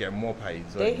 You wanna get more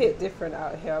patties? They hit different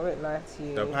out here. I won't lie to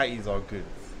you. The patties are good.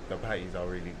 The patties are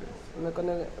really good. And we're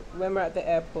gonna, when we're at the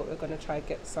airport, we're gonna try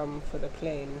get some for the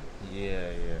plane.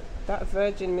 Yeah. That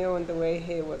Virgin meal on the way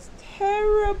here was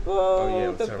terrible. Oh, yeah, it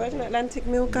was the terrible. Virgin Atlantic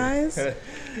meal, guys.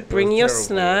 Bring your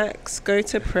snacks, go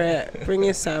to Pret, bring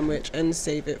your sandwich, and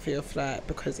save it for your flight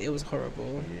because it was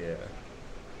horrible. Yeah.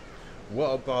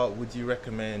 What about? Would you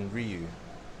recommend RIU,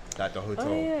 like the hotel?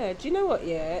 Oh yeah. Do you know what?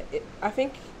 Yeah, I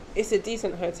think it's a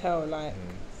decent hotel. Like.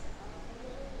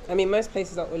 I mean, most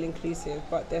places are all inclusive,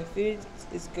 but their food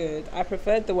is good. I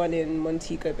preferred the one in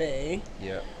Montego Bay.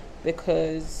 Yeah.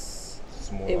 Because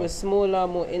it was smaller,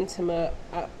 more intimate.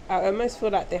 I almost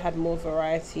feel like they had more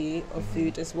variety of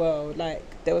food as well. Like,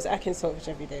 there was ackee and saltfish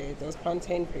every day. There was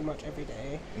plantain pretty much every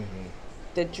day.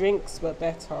 The drinks were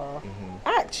better.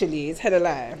 Actually, it's hella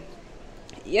lie.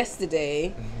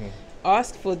 Yesterday,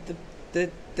 asked for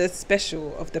the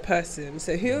special of the person.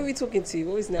 So who are we talking to?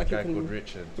 What was his name? A guy called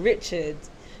Richard. Richard.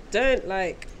 Don't,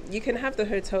 like, you can have the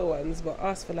hotel ones, but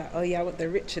ask for, like, oh yeah, I want the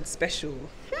Richard special.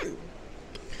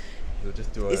 They'll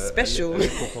just do it's special. a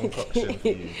little concoction for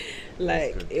you.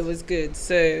 Like, it was good.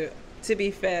 So, to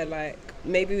be fair, like,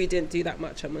 maybe we didn't do that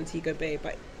much at Montego Bay,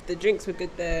 but the drinks were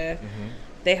good there.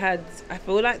 They had, I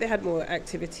feel like they had more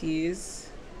activities.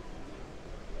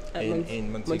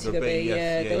 In Montego Bay,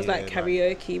 yes. There was like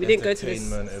karaoke. We didn't go to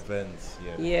this events.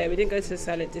 Yeah, we didn't go to the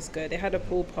silent disco. They had a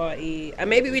pool party, and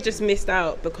maybe we just missed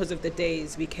out because of the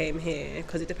days we came here.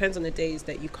 Because it depends on the days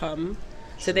that you come.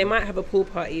 So they might have a pool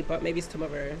party, but maybe it's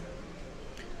tomorrow.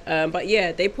 But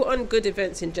yeah, they put on good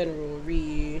events in general.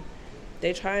 RIU,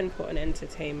 they try and put on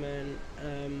entertainment.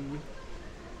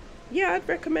 Yeah, I'd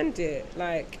recommend it.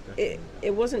 Like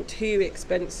it wasn't too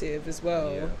expensive as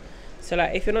well. Yeah. So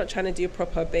like, if you're not trying to do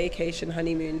proper vacation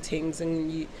honeymoon things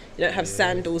and you don't have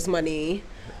sandals money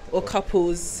or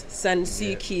couples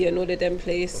Sansuki and all of them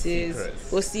places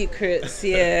or secrets,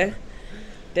 then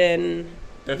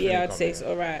definitely I'd say it's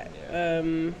alright.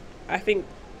 I think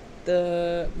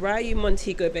the RIU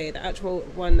Montego Bay, the actual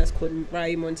one that's called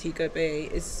RIU Montego Bay,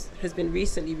 has been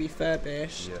recently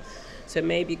refurbished. So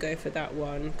maybe go for that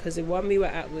one, because the one we were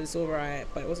at was alright,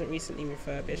 but it wasn't recently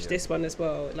refurbished. This one as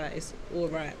well, like, it's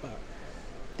alright, but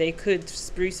they could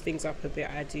spruce things up a bit,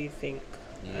 I do think.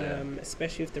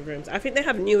 Especially with the rooms. I think they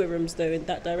have newer rooms though in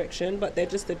that direction, but they're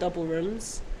just the double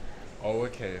rooms. Oh,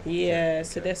 okay. Yeah,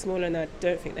 so they're smaller, and I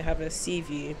don't think they have a sea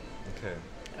view.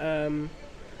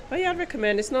 But yeah, I'd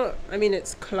recommend. It's not, I mean,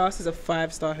 it's classed as a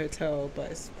 5-star hotel,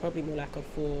 but it's probably more like a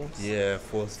 4. Yeah,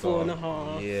 4-star.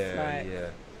 4.5.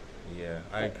 Yeah,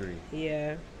 I agree.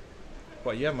 Yeah.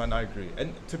 But yeah, man, I agree.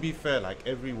 And to be fair, like,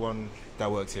 everyone that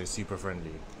works here is super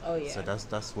friendly. Oh yeah. So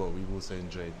that's what we've also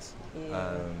enjoyed.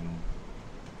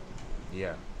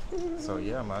 Yeah. So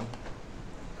yeah, man.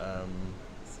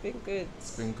 It's been good.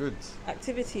 It's been good.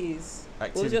 Activities.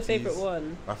 What was your favourite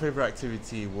one? My favourite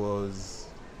activity was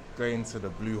going to the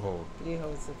Blue Hole.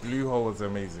 Blue Hole was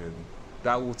amazing.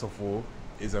 That waterfall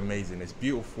is amazing. It's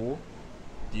beautiful.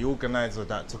 the organizer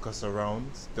that took us around,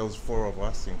 there was 4 of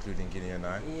us, including Guinea and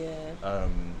I. Yeah.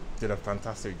 Did a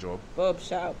fantastic job. Bob,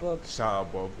 shout out Bob. Shout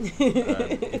out Bob.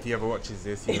 If he ever watches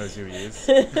this, he knows who he is.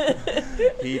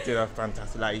 He did a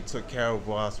fantastic. Like, he took care of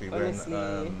us. We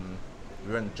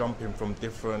went jumping from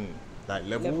different like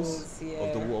levels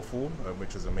of the waterfall,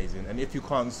 which was amazing. And if you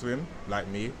can't swim, like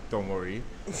me, don't worry.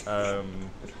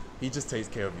 He just takes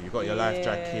care of you. You got your life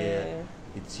jacket.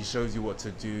 He shows you what to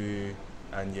do,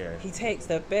 and he takes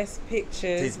the best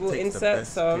pictures. We'll insert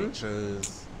some.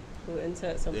 We'll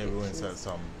insert some. Yeah, we'll insert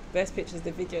some. Best pictures,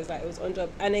 the videos, like it was on job.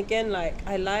 And again, like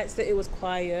I liked that it was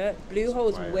quiet. Blue Hole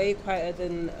was way quieter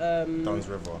than Duns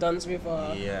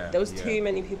River. Yeah. There was too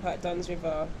many people at Duns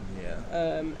River.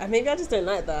 Yeah. And maybe I just don't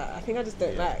like that. I think I just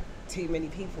don't like too many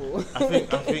people. I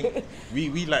think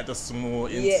we like the small,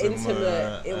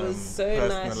 intimate. It was so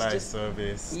nice. Just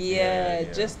service.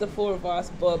 Just the 4 of us,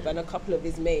 Bob and a couple of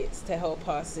his mates to help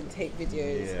us and take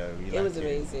videos. Yeah, it was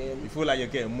amazing. You feel like you're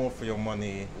getting more for your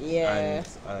money. Yeah.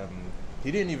 And he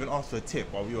didn't even ask for a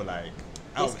tip, but we were like,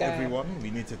 out of everyone,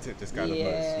 we need to tip this guy the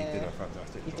most. He did a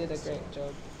fantastic job. He did a great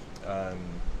job.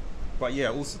 But yeah,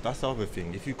 also that's the other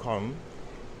thing. If you come,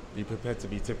 be prepared to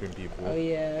be tipping people. Oh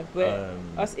yeah, but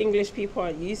us English people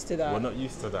aren't used to that. We're not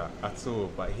used to that at all.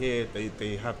 But here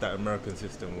they have that American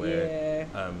system where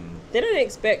they don't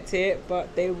expect it,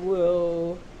 but they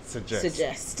will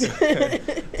suggest.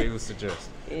 They will suggest.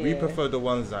 Yeah. We prefer the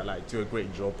ones that like do a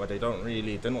great job, but they're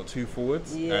not too forward.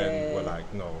 Yeah. And we're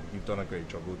like, no, you've done a great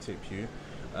job, we'll tip you.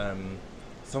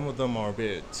 Some of them are a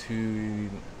bit too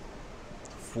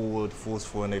forward,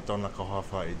 forceful, and they've done like a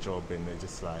half-hearted job, and they're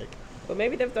just like. But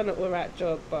maybe they've done an alright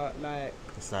job, but like.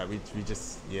 It's like we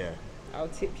just I'll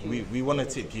tip you. We want to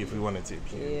tip you if we want to tip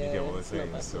you. Yeah, you get what we're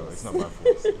saying? So it's not my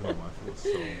fault. It's not my fault.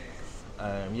 So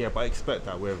but I expect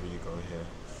that wherever you go here.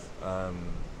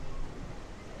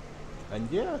 And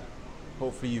yeah,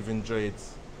 hopefully you've enjoyed.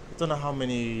 I don't know how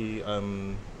many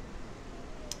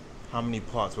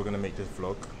parts we're gonna make this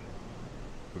vlog.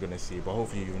 We're gonna see, but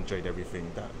hopefully you've enjoyed everything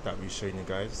that we've shown you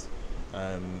guys,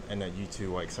 and that you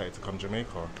two are excited to come to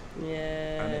Jamaica.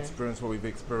 Yeah. And experience what we've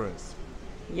experienced.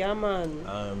 Yeah, man.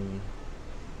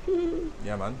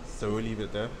 Yeah, man. So we'll leave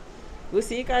it there. We'll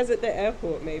see you guys at the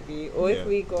airport, maybe, or if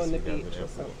we go on the beach or airport.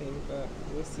 something. But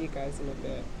we'll see you guys in a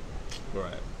bit. All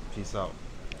right. Peace out.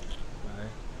 Bye.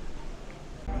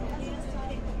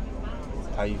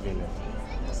 How you feeling?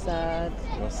 Sad.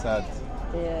 You're sad.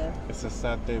 Yeah. It's a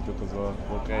sad day because we're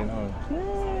going home.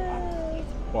 Yeah.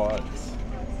 But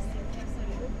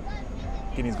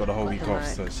Guinea's got the whole week off,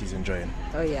 so she's enjoying.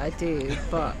 Oh yeah, I do.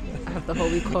 But I have the whole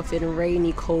week off in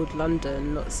rainy, cold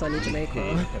London, not sunny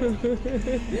Jamaica.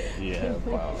 Yeah.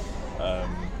 Wow.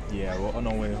 We're on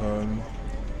our way home.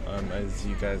 As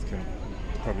you guys can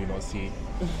probably not see.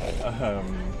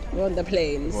 We're on the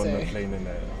plane. We're on the plane in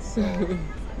there. So,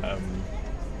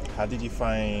 how did you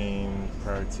find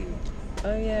Priority?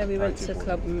 Oh yeah, we went to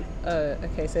Club.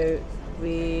 Okay, so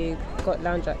we got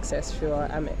lounge access through our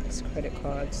Amex credit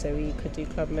card, so we could do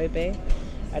Club Mobe,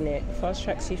 and it fast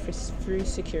tracks you through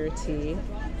security.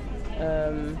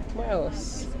 What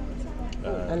else?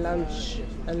 And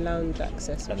lounge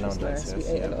access, which was nice. We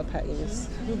ate a lot of patties.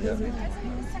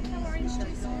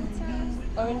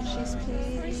 Orange juice,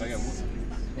 please. Can I get water,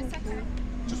 please?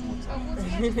 Just water.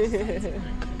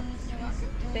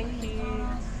 Thank you.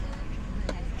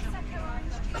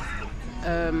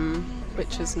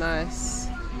 Which was nice.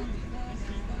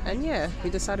 And yeah, we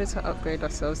decided to upgrade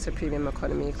ourselves to premium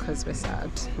economy because we're sad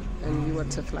and we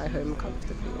want to fly home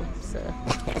comfortably. So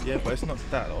yeah, but it's not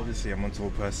that. Obviously, I'm a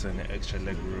tall person, extra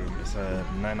leg room. It's a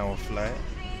 9-hour flight.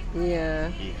 Yeah.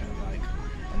 Yeah, like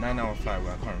a 9-hour flight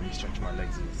where I can't really stretch my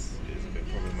legs is a bit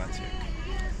problematic.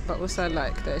 But also,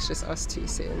 like, that it's just us two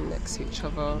sitting next to each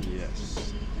other.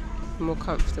 Yes. More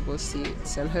comfortable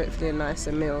seats and hopefully a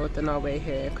nicer meal than our way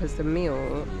here, because the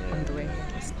meal on the way here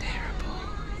was terrible.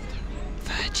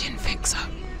 Virgin fix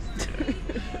up.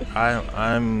 Yeah.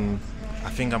 I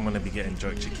think I'm gonna be getting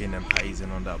jerk chicken and patties in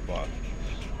on that, but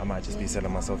I might just be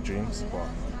selling myself dreams. But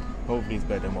hopefully it's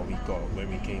better than what we got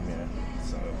when we came here.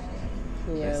 So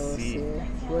yeah, we'll see.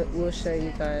 We'll show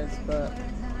you guys, but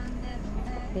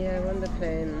yeah, we're on the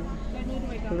plane.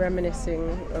 Reminiscing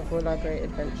of all our great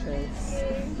adventures.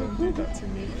 Don't do that to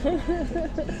me.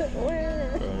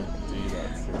 Where? Don't do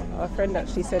that to me. Our friend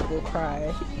actually said we'll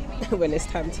cry when it's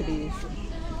time to leave.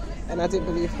 And I didn't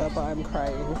believe her, but I'm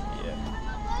crying.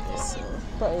 Yeah. So,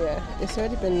 but yeah, it's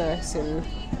already been nice in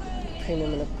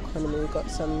premium and economy. We got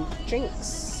some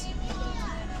drinks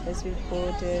as we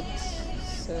boarded.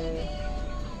 So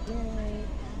yeah.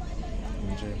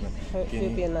 Enjoyment. Hopefully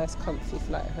it'll be a nice comfy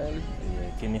flight home.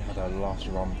 Yeah, Guinea had her last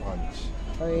rum punch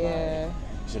Oh yeah. You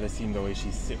should have seen the way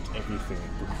she sipped everything.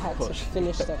 I had to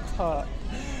finish the cart.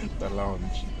 The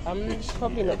lounge. I'm Literally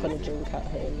probably not going to everything. drink at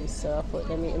home, so I thought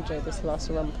let me enjoy this last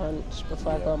rum punch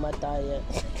before I go on my diet.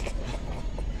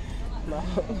 my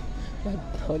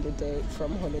holiday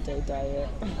diet.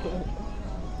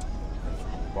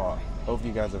 But hopefully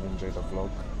you guys have enjoyed the vlog.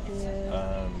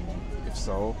 Yeah. If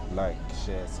so, like,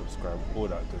 share, subscribe, all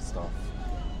that good stuff.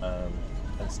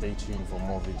 And stay tuned for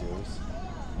more videos.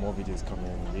 More videos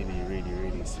coming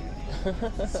really soon.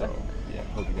 So yeah,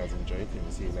 hope you guys enjoyed and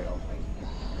we'll see you later.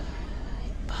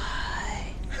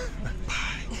 Bye.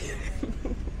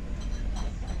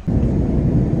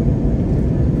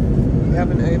 We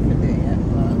haven't opened it yet,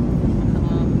 but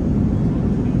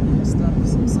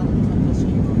some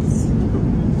cappuccinos.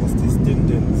 What's this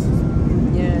din-dins?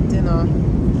 Yeah, dinner.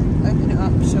 Open it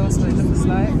up, show us what it looks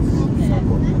like.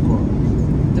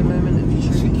 The moment of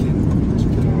truth.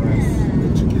 Chicken and rice.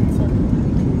 Chicken salad.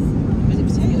 Is it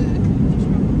potato?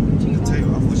 Potato,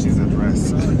 I thought she said rice.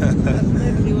 I don't know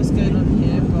really what's going on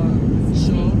here, but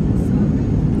sure.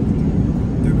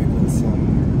 Then we got some,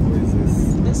 what is this?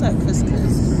 Looks like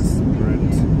couscous. Bread,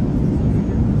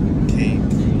 cake,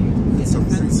 some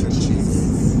fruits and cheese.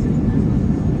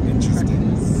 Interesting.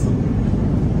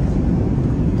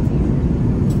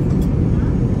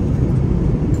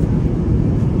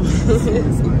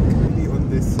 It's like really on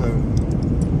this.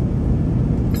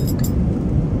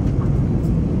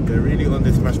 They're really on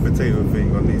this mashed potato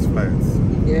thing on these flights.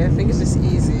 Yeah, I think it's just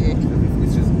easy.